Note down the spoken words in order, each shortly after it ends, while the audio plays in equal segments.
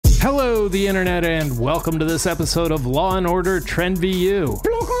Hello, the internet, and welcome to this episode of Law and Order TrendVU.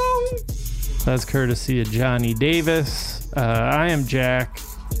 That's courtesy of Johnny Davis. I am Jack.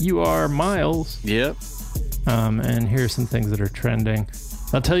 You are Miles. Yep. And here's some things that are trending.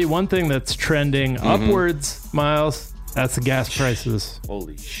 I'll tell you one thing that's trending upwards, Miles. That's the gas prices.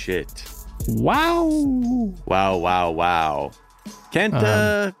 Holy shit. Wow. Wow. Can't,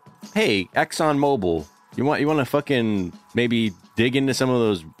 hey, ExxonMobil, you want to fucking maybe dig into some of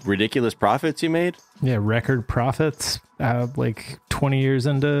those ridiculous profits you made? Yeah, record profits, like 20 years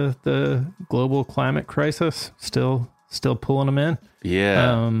into the global climate crisis, still pulling them in.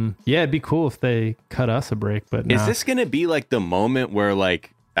 Yeah. Yeah, it'd be cool if they cut us a break, but no. Is this going to be like the moment where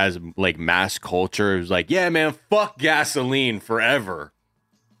like, as like mass culture is like, yeah, man, fuck gasoline forever?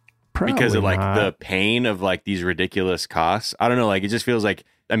 Probably because of like not. the pain of like these ridiculous costs. I don't know. Like, it just feels like,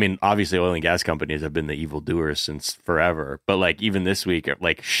 I mean, obviously oil and gas companies have been the evildoers since forever. But like even this week,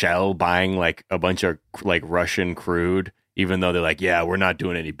 like Shell buying like a bunch of like Russian crude, even though they're like, yeah, we're not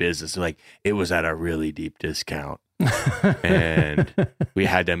doing any business. They're like, it was at a really deep discount. And we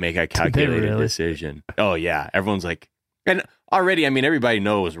had to make a calculated decision. Oh, yeah. Everyone's like, and already, I mean, everybody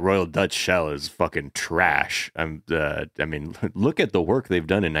knows Royal Dutch Shell is fucking trash. I mean, look at the work they've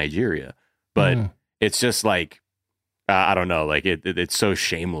done in Nigeria. But it's just like, I don't know, like it's so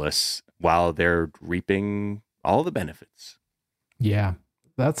shameless while they're reaping all the benefits. Yeah,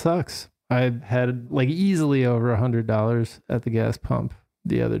 that sucks. I had like easily over $100 at the gas pump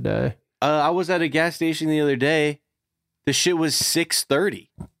the other day. I was at a gas station the other day. The shit was $6.30.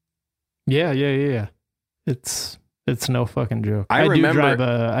 Yeah. It's no fucking joke. I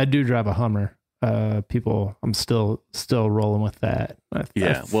do drive a Hummer. People, I'm still rolling with that.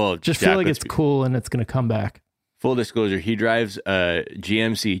 Well, just feel like it's cool and it's going to come back. Full disclosure, he drives a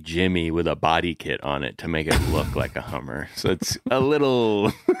GMC Jimmy with a body kit on it to make it look like a Hummer. So it's a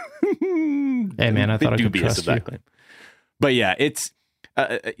little hey man, I thought I could trust you. Claim. But yeah, it's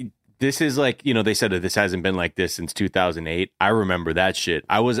this is like, you know, they said that this hasn't been like this since 2008. I remember that shit.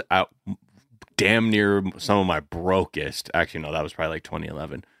 I was out damn near some of my brokest. Actually, no, that was probably like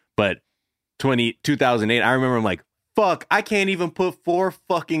 2011. But 2008, I remember I'm like, fuck, I can't even put 4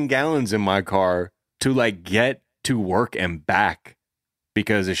 fucking gallons in my car to like get to work and back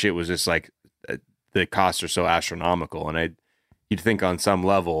because the shit was just like the costs are so astronomical. And you'd think on some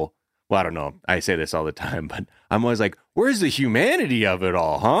level, well, I don't know, I say this all the time, but I'm always like, where's the humanity of it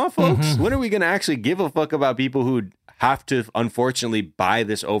all, huh, folks? When are we going to actually give a fuck about people who have to unfortunately buy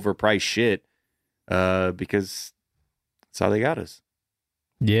this overpriced shit because that's how they got us?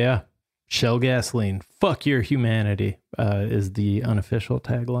 Yeah. Shell gasoline, fuck your humanity, is the unofficial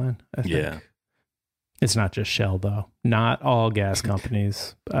tagline, I think. Yeah. It's not just Shell, though. Not all gas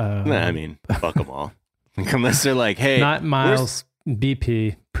companies. I mean, fuck them all. Unless they're like, hey. Not Miles.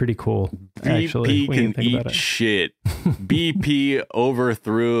 BP, pretty cool. BP actually, can eat shit. BP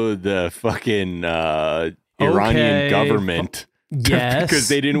overthrew the fucking Iranian government. Yes. Because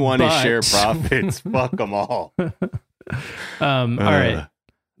they didn't want to share profits. Fuck them all. All right.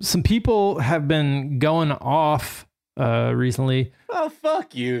 Some people have been going off recently. Oh,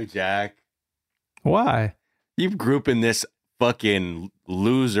 fuck you, Jack. Why? You've grouping this fucking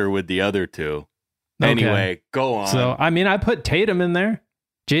loser with the other two. Okay. Anyway, go on. So, I mean, I put Tatum in there.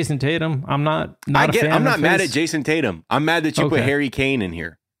 Jason Tatum. I'm not a fan I'm not of mad his. at Jason Tatum. I'm mad that you put Harry Kane in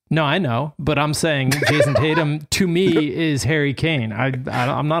here. No, I know, but I'm saying Jason Tatum to me is Harry Kane.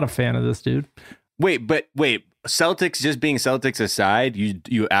 I'm not a fan of this dude. Wait. Celtics, just being Celtics aside,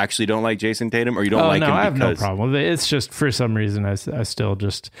 you actually don't like Jason Tatum, or you don't like him because... I have no problem with it. It's just for some reason I still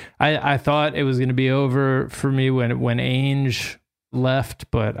just I thought it was going to be over for me when Ainge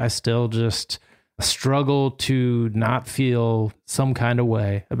left, but I still just struggle to not feel some kind of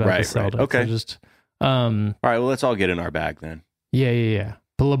way about the Celtics. Right. Okay. All right. Well, let's all get in our bag then. Yeah.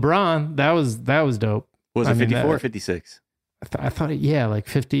 But LeBron, that was dope. Was it 54 or 56? I thought like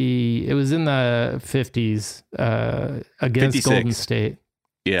 50. It was in the 50s against 56. Golden State.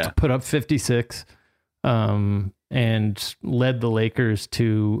 Yeah, put up 56, and led the Lakers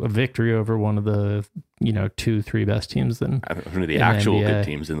to a victory over one of the 2-3 best teams one of the actual good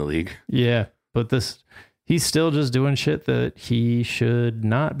teams in the league. Yeah, but he's still just doing shit that he should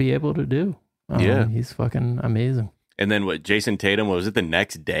not be able to do. He's fucking amazing. And then what? Jason Tatum, was it the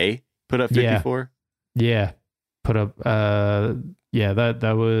next day? Put up 54. Yeah. Put up, that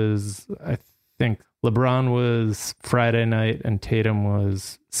was, I think LeBron was Friday night and Tatum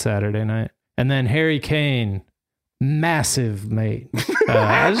was Saturday night. And then Harry Kane Massive, mate.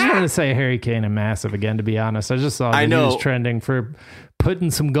 I just wanted to say Harry Kane and massive again, to be honest. I just saw that he was trending for putting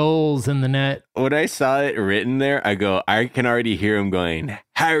some goals in the net. When I saw it written there, I can already hear him going,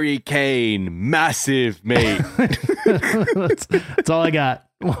 Harry Kane, massive, mate. That's all I got.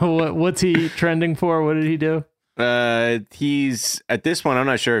 What's he trending for? What did he do? He's at this point, I'm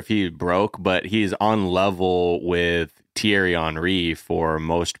not sure if he broke, but he's on level with Thierry Henry for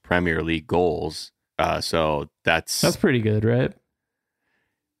most Premier League goals. So that's pretty good, right?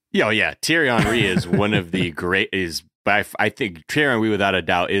 Yeah. Thierry Henry is one of the I think Thierry Henry, without a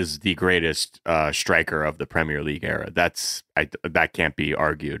doubt, is the greatest striker of the Premier League era. That can't be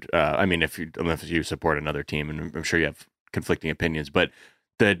argued. I mean, unless you support another team, and I'm sure you have conflicting opinions, but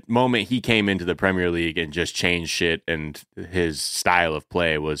the moment he came into the Premier League and just changed shit, and his style of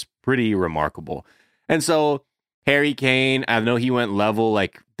play was pretty remarkable. And so Harry Kane, I know he went level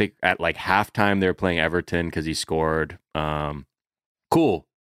at halftime. They were playing Everton because he scored. Cool.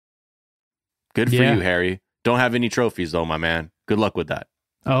 Good for you, Harry. Don't have any trophies though, my man. Good luck with that.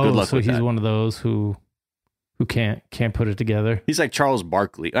 Oh, good luck so he's one of those who can't put it together. He's like Charles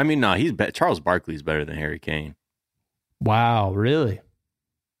Barkley. I mean, no, Charles Barkley's better than Harry Kane. Wow, really?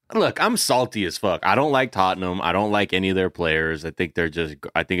 Look, I'm salty as fuck. I don't like Tottenham. I don't like any of their players. I think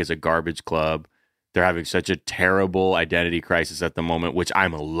it's a garbage club. They're having such a terrible identity crisis at the moment, which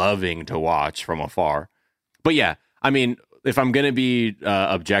I'm loving to watch from afar. But yeah, I mean, if I'm going to be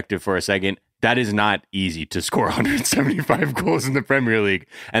objective for a second, that is not easy to score 175 goals in the Premier League.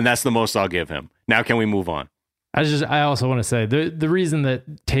 And that's the most I'll give him. Now, can we move on? I also want to say the reason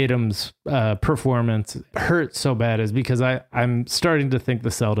that Tatum's performance hurt so bad is because I'm starting to think the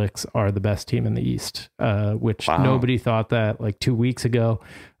Celtics are the best team in the East, which nobody thought that like 2 weeks ago.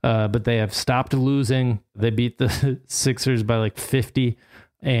 But they have stopped losing. They beat the Sixers by like 50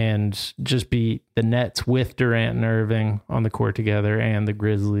 and just beat the Nets with Durant and Irving on the court together, and the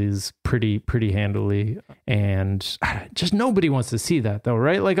Grizzlies pretty handily. And just nobody wants to see that though,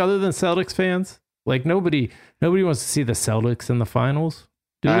 right? Like other than Celtics fans. Like nobody wants to see the Celtics in the finals.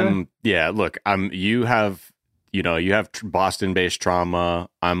 Do they? Yeah, look, you have Boston-based trauma.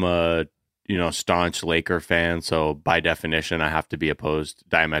 I'm a staunch Laker fan, so by definition, I have to be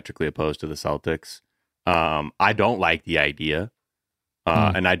diametrically opposed to the Celtics. I don't like the idea,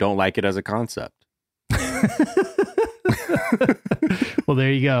 and I don't like it as a concept. Well,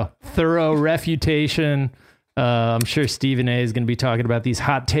 there you go. Thorough refutation. I'm sure Stephen A is going to be talking about these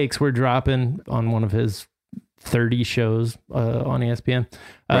hot takes we're dropping on one of his 30 shows on ESPN.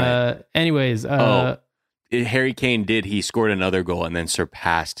 Right. Anyways. Harry Kane he scored another goal and then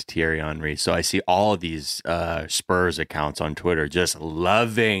surpassed Thierry Henry. So I see all of these Spurs accounts on Twitter just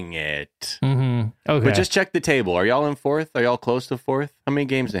loving it. Mm-hmm. Okay. But just check the table. Are y'all in fourth? Are y'all close to fourth? How many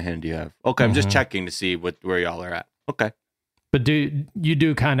games in hand do you have? Okay, I'm just checking to see where y'all are at. Okay. But you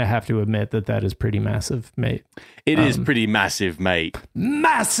do kind of have to admit that is pretty massive, mate. It is pretty massive, mate.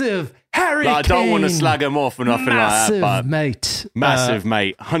 Massive Harry Kane. I don't want to slag him off or nothing like that, but mate. Massive,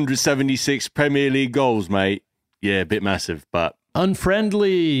 mate. 176 Premier League goals, mate. Yeah, a bit massive, but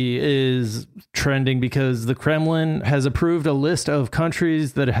Unfriendly is trending because the Kremlin has approved a list of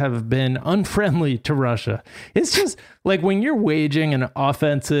countries that have been unfriendly to Russia. It's just like when you're waging an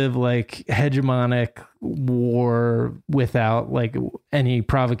offensive, like hegemonic war without like any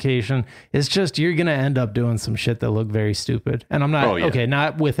provocation, it's just you're going to end up doing some shit that look very stupid. And I'm not,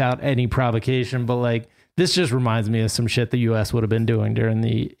 not without any provocation, but like this just reminds me of some shit the U.S. would have been doing during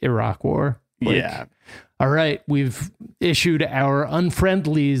the Iraq war. Like, yeah. All right, we've issued our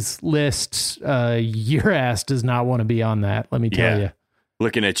unfriendlies list. Your ass does not want to be on that, let me tell you.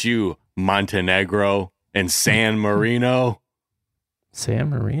 Looking at you, Montenegro and San Marino.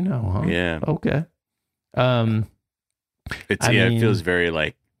 San Marino, huh? Yeah. Okay. It feels very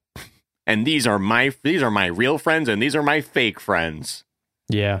like, and these are my real friends and these are my fake friends.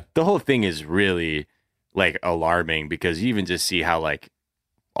 Yeah. The whole thing is really like alarming because you even just see how like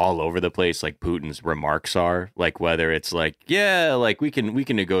all over the place like Putin's remarks are, like whether it's like, yeah, like we can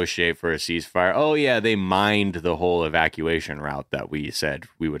negotiate for a ceasefire. Oh yeah, they mined the whole evacuation route that we said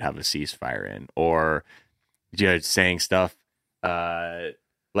we would have a ceasefire in, or saying stuff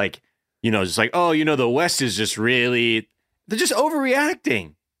like, just like, oh, the West is just they're just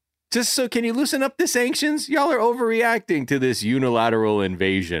overreacting. Just so, can you loosen up the sanctions? Y'all are overreacting to this unilateral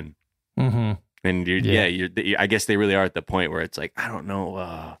invasion. Mm-hmm. And I guess they really are at the point where it's like, I don't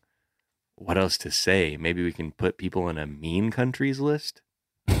know what else to say. Maybe we can put people in a mean countries list.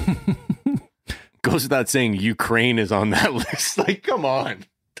 Goes without saying Ukraine is on that list. Like, come on.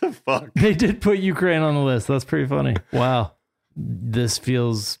 The fuck? They did put Ukraine on the list. That's pretty funny. Wow. this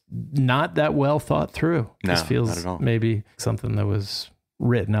feels not that well thought through. No, this feels not at all. maybe something that was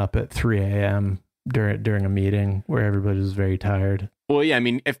written up at 3 a.m. during a meeting where everybody was very tired. Well, yeah, I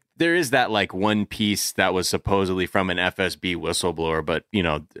mean, if there is that like one piece that was supposedly from an FSB whistleblower, but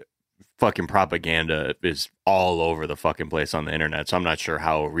fucking propaganda is all over the fucking place on the internet. So I'm not sure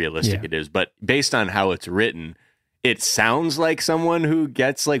how realistic it is, but based on how it's written, it sounds like someone who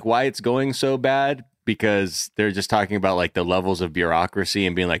gets like why it's going so bad, because they're just talking about like the levels of bureaucracy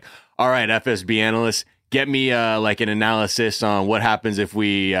and being like, all right, FSB analysts, get me like an analysis on what happens if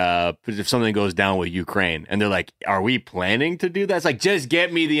if something goes down with Ukraine. And they're like, are we planning to do that? It's like, just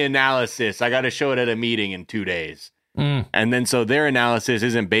get me the analysis. I got to show it at a meeting in 2 days. And then so their analysis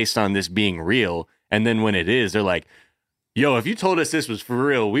isn't based on this being real. And then when it is, they're like, yo, if you told us this was for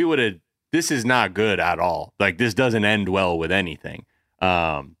real, this is not good at all. Like, this doesn't end well with anything.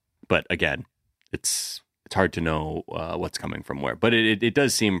 But again, it's hard to know what's coming from where. But it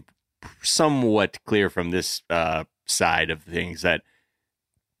does seem somewhat clear from this side of things that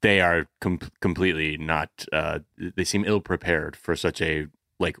they are completely not. They seem ill prepared for such a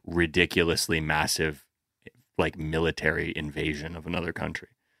like ridiculously massive like military invasion of another country.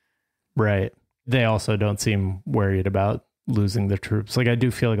 Right. They also don't seem worried about losing the troops. Like, I do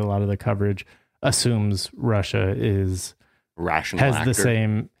feel like a lot of the coverage assumes Russia is rational, has actor. the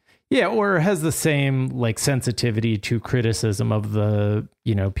same. Yeah, or has the same like sensitivity to criticism of the,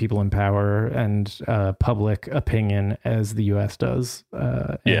 people in power and public opinion as the U.S. does.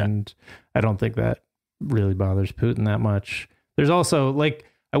 And I don't think that really bothers Putin that much. There's also, like,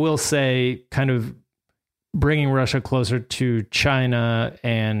 I will say, kind of bringing Russia closer to China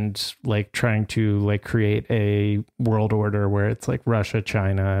and like trying to like create a world order where it's like Russia,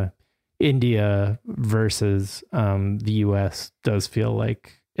 China, India versus the U.S. does feel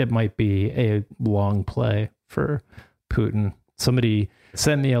like it might be a long play for Putin. Somebody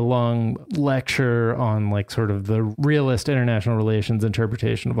sent me a long lecture on like sort of the realist international relations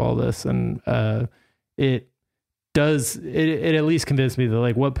interpretation of all this. And it at least convinced me that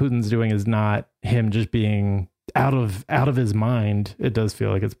like what Putin's doing is not him just being out of his mind. It does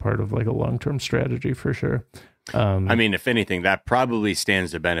feel like it's part of like a long-term strategy for sure. I mean, if anything, that probably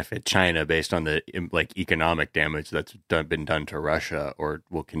stands to benefit China based on the like economic damage that's been done to Russia or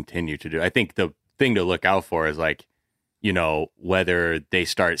will continue to do. I think the thing to look out for is like, whether they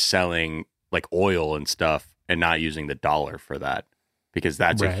start selling like oil and stuff and not using the dollar for that, because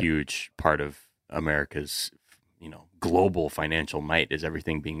that's a huge part of America's, global financial might is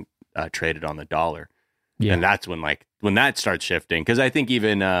everything being traded on the dollar. Yeah. And that's when that starts shifting. Because I think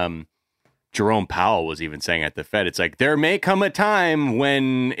even Jerome Powell was even saying at the Fed, it's like, there may come a time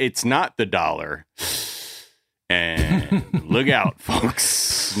when it's not the dollar. And look out,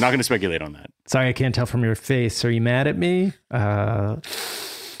 folks. I'm not going to speculate on that. Sorry, I can't tell from your face. Are you mad at me? I'm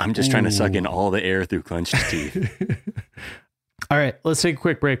just trying to suck in all the air through clenched teeth. All right, let's take a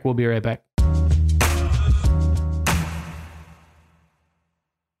quick break. We'll be right back.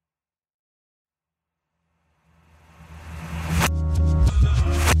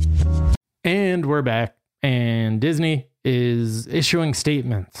 And we're back, and Disney is issuing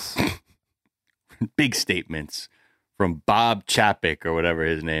statements. Big statements from Bob Chapek or whatever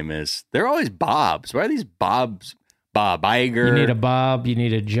his name is. They're always Bobs. Why are these Bobs? Bob Iger. You need a Bob, you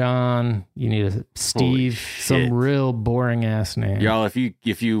need a John, you need a Steve, some real boring ass name. Y'all, if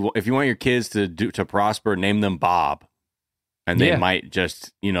you want your kids to prosper, name them Bob. And they might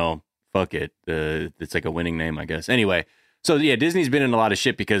just, fuck it. It's like a winning name, I guess. Anyway, so yeah, Disney's been in a lot of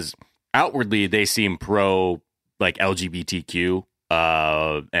shit because outwardly they seem pro like LGBTQ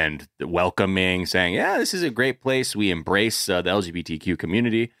and welcoming, saying, yeah, this is a great place. We embrace the LGBTQ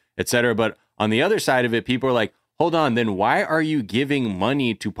community, etc. But on the other side of it, people are like, hold on, then why are you giving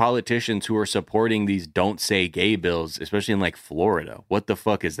money to politicians who are supporting these don't say gay bills, especially in like Florida? What the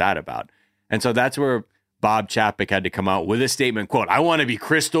fuck is that about? And so that's where Bob Chapek had to come out with a statement, quote, I want to be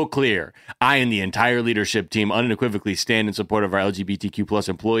crystal clear. I and the entire leadership team unequivocally stand in support of our LGBTQ plus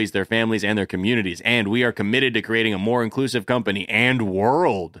employees, their families, and their communities. And we are committed to creating a more inclusive company and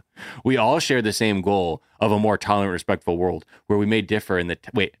world. We all share the same goal of a more tolerant, respectful world where we may differ in the...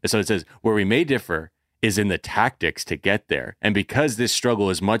 so it says, where we may differ is in the tactics to get there. And because this struggle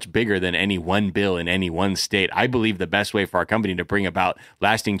is much bigger than any one bill in any one state, I believe the best way for our company to bring about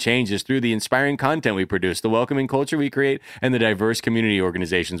lasting change is through the inspiring content we produce, the welcoming culture we create, and the diverse community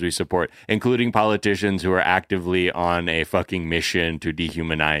organizations we support, including politicians who are actively on a fucking mission to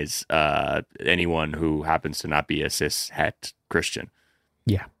dehumanize anyone who happens to not be a cis-het Christian.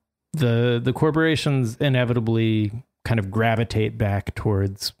 Yeah. The corporations inevitably kind of gravitate back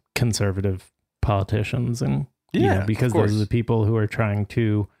towards conservative politicians and Yeah, because of course. those are the people who are trying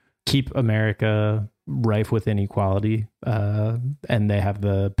to keep America rife with inequality, and they have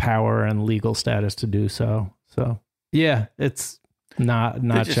the power and legal status to do so. So yeah, it's not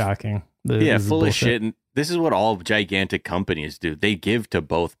just, shocking. Full bullshit. Of shit. And this is what all gigantic companies do. They give to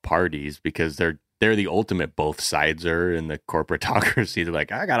both parties because they're the ultimate both sideser in the corporatocracy. They're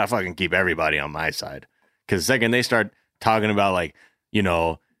like, I gotta fucking keep everybody on my side. Because the second they start talking about like,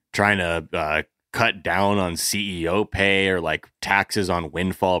 trying to cut down on CEO pay or like taxes on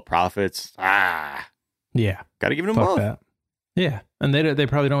windfall profits, yeah, gotta give them both. That. Yeah, and they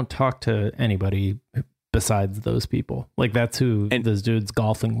probably don't talk to anybody besides those people. Like that's who those dudes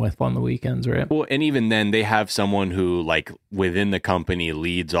golfing with on the weekends, right? Well, and even then they have someone who like within the company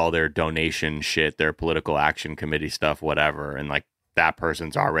leads all their donation shit, their political action committee stuff, whatever. And like that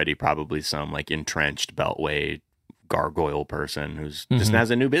person's already probably some like entrenched beltway gargoyle person who's just has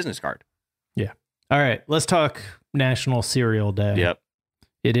a new business card. Yeah. All right. Let's talk National Cereal Day. Yep.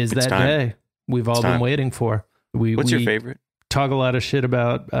 It's that time. Day we've all been waiting for. What's your favorite? Talk a lot of shit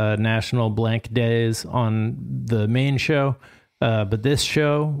about national blank days on the main show. But this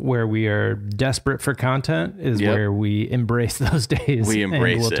show, where we are desperate for content, is where we embrace those days. We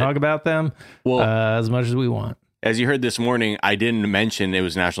embrace and we'll talk about them as much as we want. As you heard this morning, I didn't mention it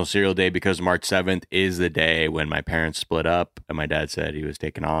was National Cereal Day because March 7th is the day when my parents split up and my dad said he was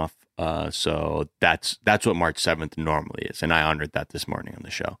taken off. So that's what March 7th normally is. And I honored that this morning on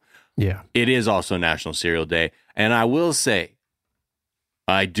the show. Yeah. It is also National Cereal Day. And I will say,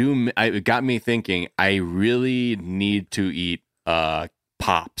 it got me thinking, I really need to eat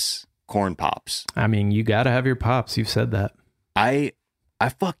Pops, corn Pops. I mean, you got to have your Pops. You've said that. I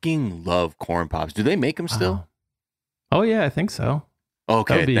fucking love corn Pops. Do they make them still? Oh, yeah, I think so.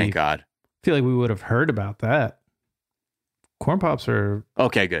 Okay, thank God. I feel like we would have heard about that. Corn Pops are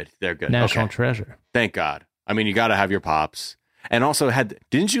okay, good. They're good. National treasure. Thank God. I mean, you got to have your Pops. And also,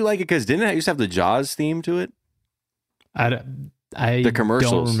 didn't you like it because didn't it used to have the Jaws theme to it? I the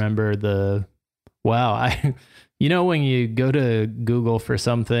commercials. Don't remember when you go to Google for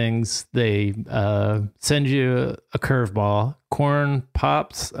some things, they send you a curveball. Corn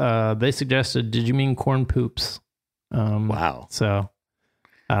Pops. They suggested, did you mean corn poops? Wow. So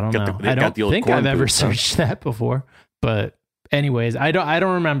I don't know. I don't think I've ever searched that before. But anyways, I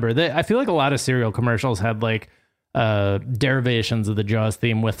don't remember. I feel like a lot of cereal commercials had like derivations of the Jaws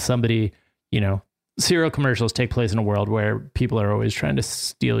theme with somebody, cereal commercials take place in a world where people are always trying to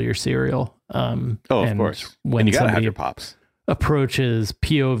steal your cereal. Of course. When you gotta have your somebody Pops approaches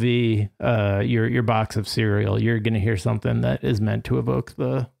POV, your box of cereal, you're going to hear something that is meant to evoke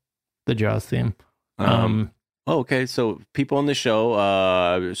the Jaws theme. Okay, so people on the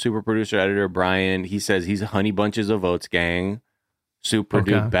show, super producer editor Brian, he says he's a Honey Bunches of Oats gang. Super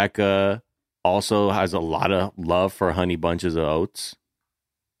dude Becca also has a lot of love for Honey Bunches of Oats.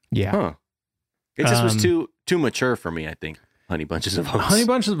 Yeah. Huh. It just was too mature for me, I think. Honey Bunches of Oats. Honey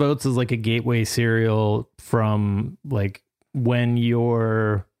Bunches of Oats is like a gateway cereal from like when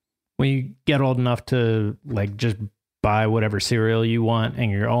you get old enough to like just buy whatever cereal you want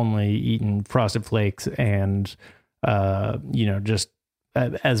and you're only eating Frosted Flakes and just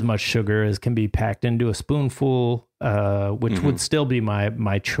as much sugar as can be packed into a spoonful, which would still be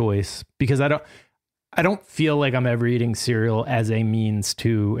my choice, because I don't feel like I'm ever eating cereal as a means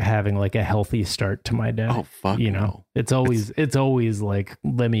to having like a healthy start to my day. Oh fuck, no. It's always like,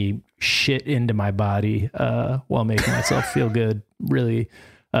 let me shit into my body while making myself feel good, really,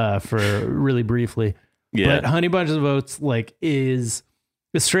 for really briefly. Yeah. But Honey Bunches of Oats like is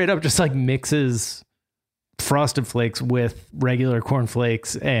straight up just like mixes Frosted Flakes with regular corn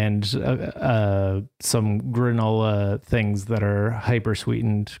flakes and some granola things that are hyper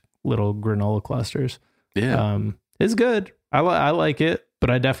sweetened little granola clusters. Yeah. It's good. I like it, but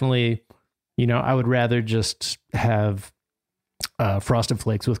I definitely, I would rather just have Frosted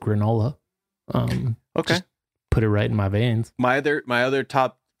Flakes with granola. Okay. Just put it right in my veins. My other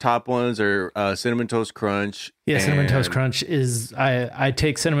top ones are Cinnamon Toast Crunch. Yeah, Cinnamon Toast Crunch is I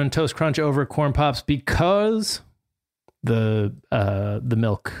take Cinnamon Toast Crunch over Corn Pops because the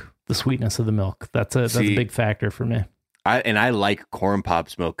milk, the sweetness of the milk. That's a big factor for me. I like Corn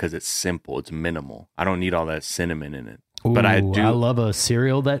Pops milk because it's simple, it's minimal. I don't need all that cinnamon in it. Ooh, but I love a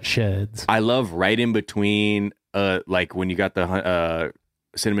cereal that sheds. I love right in between, like when you got the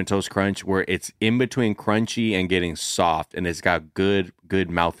Cinnamon Toast Crunch, where it's in between crunchy and getting soft, and it's got good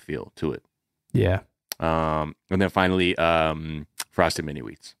mouthfeel to it. Yeah. And then finally, Frosted Mini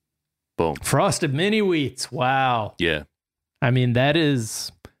Wheats. Boom. Frosted Mini Wheats. Wow. Yeah. I mean,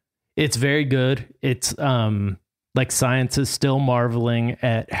 it's very good. It's like science is still marveling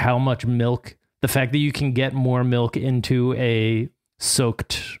at how much milk the fact that you can get more milk into a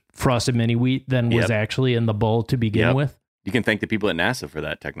soaked frosted mini wheat than was actually in the bowl to begin with. You can thank the people at NASA for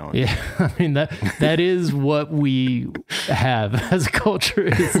that technology. Yeah, I mean that is what we have as a culture.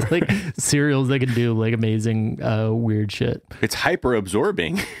 Is like cereals that can do like amazing weird shit. It's hyper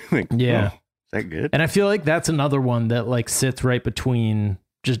absorbing. Like, yeah, is that good? And I feel like that's another one that like sits right between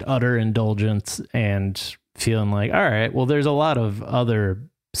just utter indulgence and feeling like, all right, well, there's a lot of other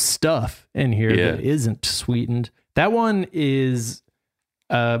stuff in here that isn't sweetened. That one is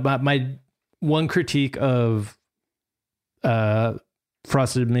my one critique of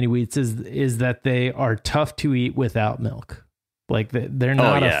frosted mini wheats is that they are tough to eat without milk. Like they're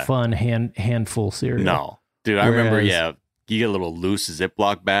not a fun handful cereal. No, dude, I remember. Yeah, you get a little loose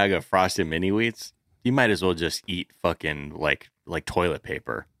Ziploc bag of frosted mini wheats. You might as well just eat fucking like toilet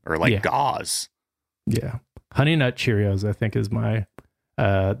paper or like gauze. Yeah, Honey Nut Cheerios, I think, is my.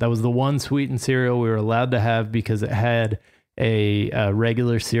 That was the one sweetened cereal we were allowed to have because it had a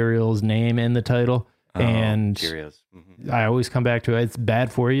regular cereal's name in the title. And Cheerios. I always come back to it. It's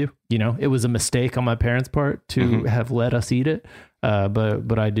bad for you. You know, it was a mistake on my parents' part to have let us eat it.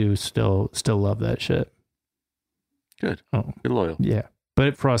 But I do still love that shit. Good. Oh, good loyal. Yeah.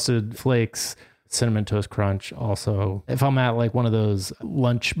 But Frosted Flakes, Cinnamon Toast Crunch. Also, if I'm at like one of those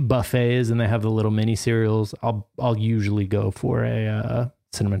lunch buffets and they have the little mini cereals, I'll usually go for a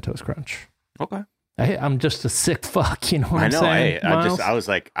Cinnamon Toast Crunch. Okay. I'm just a sick fuck, you know what I'm saying?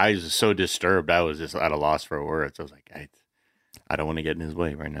 I was so disturbed. I was just at a loss for words. I was like, I don't want to get in his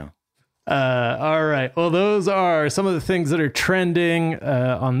way right now. All right. Well, those are some of the things that are trending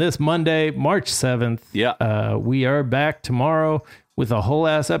on this Monday, March 7th. Yeah. We are back tomorrow with a whole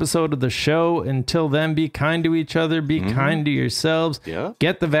ass episode of the show. Until then, be kind to each other. Be kind to yourselves. Yeah.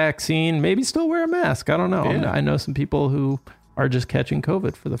 Get the vaccine. Maybe still wear a mask. I don't know. Yeah. I know some people who are just catching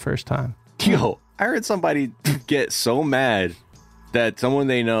COVID for the first time. Yo, I heard somebody get so mad that someone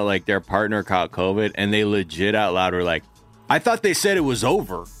they know, like their partner, caught COVID, and they legit out loud were like, I thought they said it was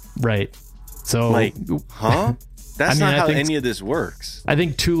over. Right. So, like, huh? That's not how any of this works. I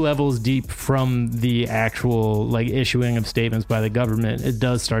think 2 levels deep from the actual like issuing of statements by the government, it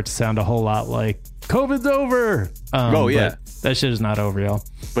does start to sound a whole lot like COVID's over. But that shit is not over, y'all.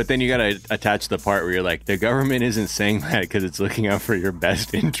 But then you got to attach the part where you're like, the government isn't saying that because it's looking out for your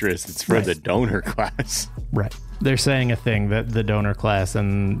best interest. It's for the donor class. Right. They're saying a thing that the donor class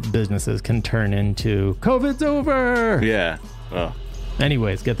and businesses can turn into COVID's over. Yeah. Oh.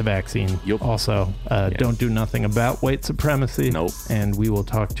 Anyways, get the vaccine. Yep. Also, don't do nothing about white supremacy. Nope. And we will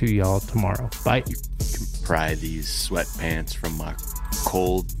talk to y'all tomorrow. Bye. You can pry these sweatpants from my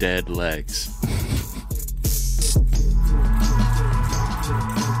cold, dead legs.